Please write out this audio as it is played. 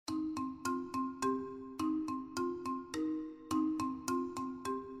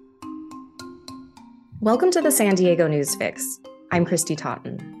Welcome to the San Diego News Fix. I'm Christy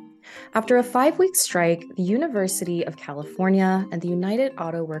Totten. After a 5-week strike, the University of California and the United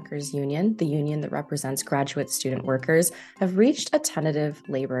Auto Workers Union, the union that represents graduate student workers, have reached a tentative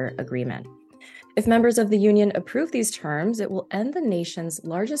labor agreement. If members of the union approve these terms, it will end the nation's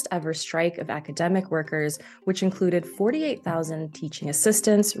largest ever strike of academic workers, which included 48,000 teaching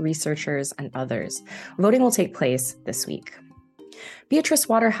assistants, researchers, and others. Voting will take place this week. Beatrice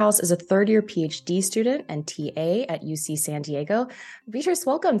Waterhouse is a third-year PhD student and TA at UC San Diego. Beatrice,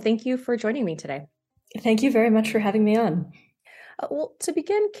 welcome. Thank you for joining me today. Thank you very much for having me on. Well, to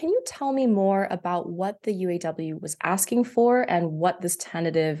begin, can you tell me more about what the UAW was asking for and what this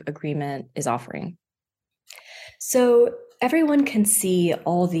tentative agreement is offering? So everyone can see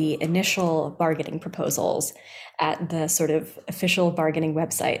all the initial bargaining proposals at the sort of official bargaining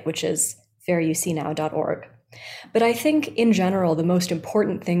website, which is fairucnow.org. But I think in general, the most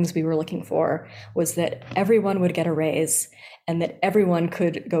important things we were looking for was that everyone would get a raise and that everyone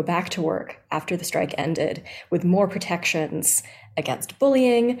could go back to work after the strike ended with more protections against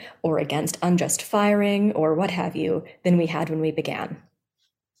bullying or against unjust firing or what have you than we had when we began.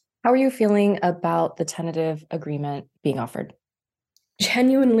 How are you feeling about the tentative agreement being offered?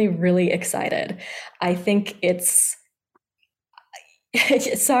 Genuinely really excited. I think it's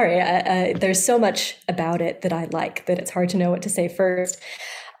sorry, there's so much about it that I like that it's hard to know what to say first.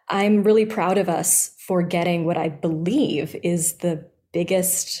 I'm really proud of us for getting what I believe is the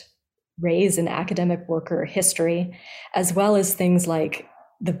biggest raise in academic worker history, as well as things like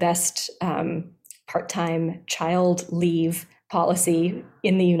the best part-time child leave policy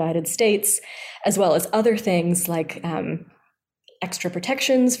in the United States, as well as other things like extra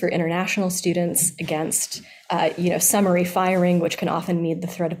protections for international students against, summary firing, which can often mean the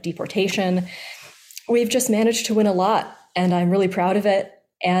threat of deportation. We've just managed to win a lot, and I'm really proud of it.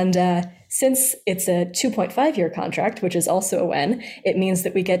 And since it's a 2.5-year contract, which is also a win, it means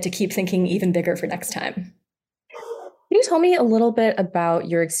that we get to keep thinking even bigger for next time. Can you tell me a little bit about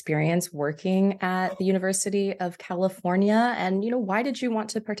your experience working at the University of California, and why did you want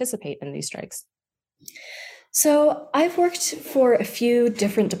to participate in these strikes? So I've worked for a few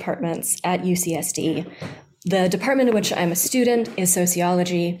different departments at UCSD. The department in which I'm a student is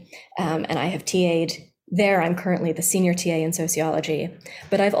sociology, and I have TA'd there. I'm currently the senior TA in sociology.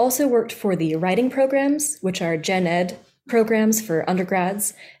 But I've also worked for the writing programs, which are gen ed programs for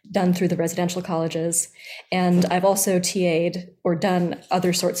undergrads done through the residential colleges. And I've also TA'd or done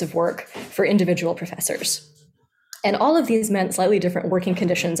other sorts of work for individual professors. And all of these meant slightly different working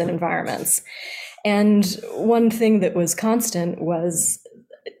conditions and environments. And one thing that was constant was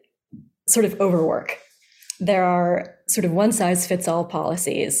sort of overwork. There are sort of one-size-fits-all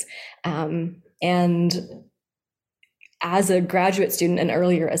policies. And as a graduate student and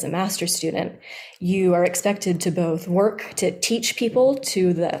earlier as a master's student, you are expected to both work to teach people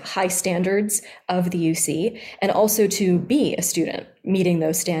to the high standards of the UC and also to be a student meeting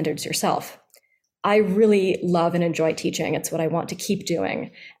those standards yourself. I really love and enjoy teaching. It's what I want to keep doing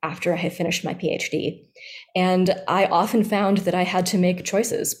after I have finished my PhD. And I often found that I had to make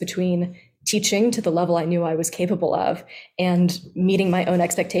choices between teaching to the level I knew I was capable of and meeting my own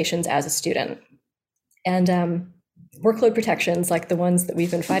expectations as a student. And workload protections like the ones that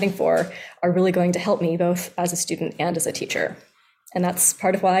we've been fighting for are really going to help me both as a student and as a teacher. And that's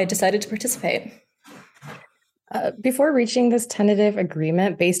part of why I decided to participate. Before reaching this tentative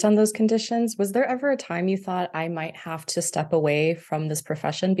agreement based on those conditions, was there ever a time you thought I might have to step away from this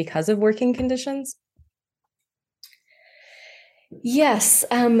profession because of working conditions? Yes,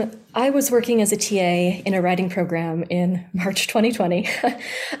 I was working as a TA in a writing program in March 2020.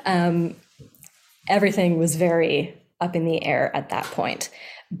 Everything was very up in the air at that point,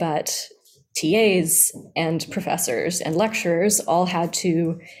 but TAs and professors and lecturers all had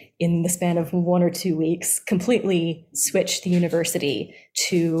to, in the span of 1 or 2 weeks, completely switch the university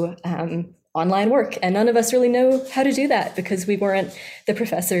to online work. And none of us really know how to do that because we weren't the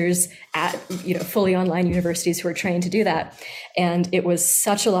professors at fully online universities who were trained to do that. And it was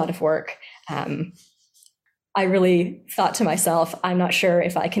such a lot of work. I really thought to myself, I'm not sure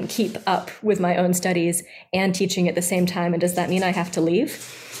if I can keep up with my own studies and teaching at the same time. And does that mean I have to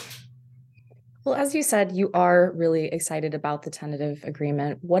leave? Well, as you said, you are really excited about the tentative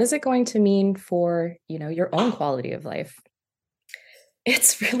agreement. What is it going to mean for, your own quality of life?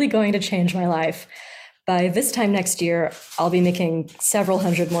 It's really going to change my life. By this time next year, I'll be making several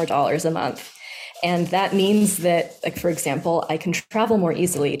hundred more dollars a month. And that means that, like, for example, I can travel more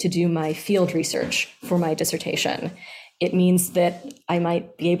easily to do my field research for my dissertation. It means that I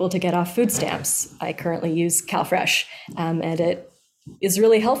might be able to get off food stamps. I currently use CalFresh, and it is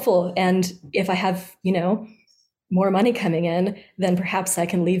really helpful. And if I have, more money coming in, then perhaps I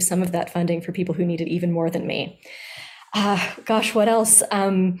can leave some of that funding for people who need it even more than me. Gosh, what else?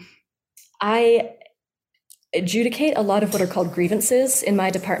 I adjudicate a lot of what are called grievances in my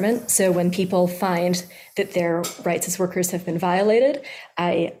department. So when people find that their rights as workers have been violated,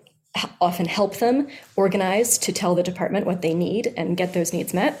 I often help them organize to tell the department what they need and get those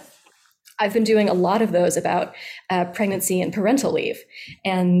needs met. I've been doing a lot of those about pregnancy and parental leave.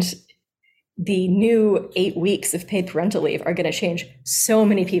 And the new 8 weeks of paid parental leave are going to change so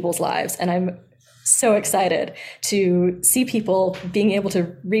many people's lives. And I'm so excited to see people being able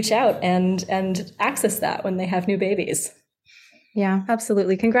to reach out and access that when they have new babies. Yeah,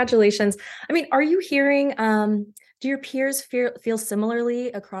 absolutely. Congratulations. I mean, are you hearing, do your peers feel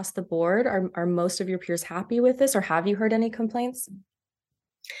similarly across the board? Are most of your peers happy with this, or have you heard any complaints?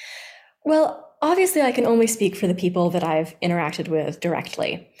 Well, obviously, I can only speak for the people that I've interacted with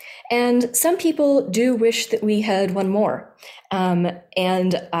directly. And some people do wish that we had one more.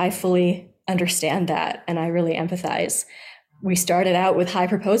 And I fully understand that, and I really empathize. We started out with high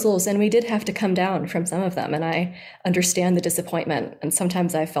proposals, and we did have to come down from some of them. And I understand the disappointment, and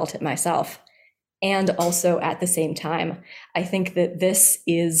sometimes I felt it myself. And also at the same time, I think that this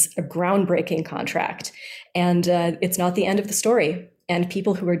is a groundbreaking contract, and it's not the end of the story. And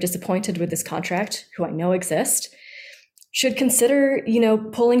people who are disappointed with this contract, who I know exist, should consider,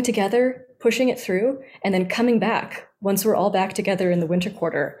 pulling together, pushing it through, and then coming back once we're all back together in the winter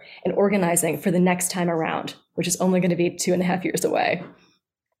quarter and organizing for the next time around, which is only going to be 2.5 years away.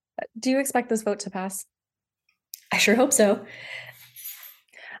 Do you expect this vote to pass? I sure hope so.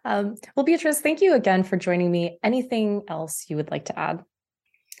 Well, Beatrice, thank you again for joining me. Anything else you would like to add?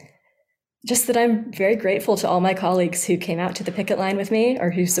 Just that I'm very grateful to all my colleagues who came out to the picket line with me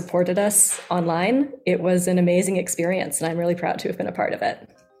or who supported us online. It was an amazing experience, and I'm really proud to have been a part of it.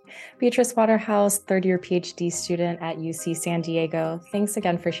 Beatrice Waterhouse, third-year PhD student at UC San Diego. Thanks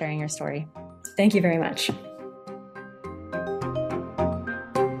again for sharing your story. Thank you very much.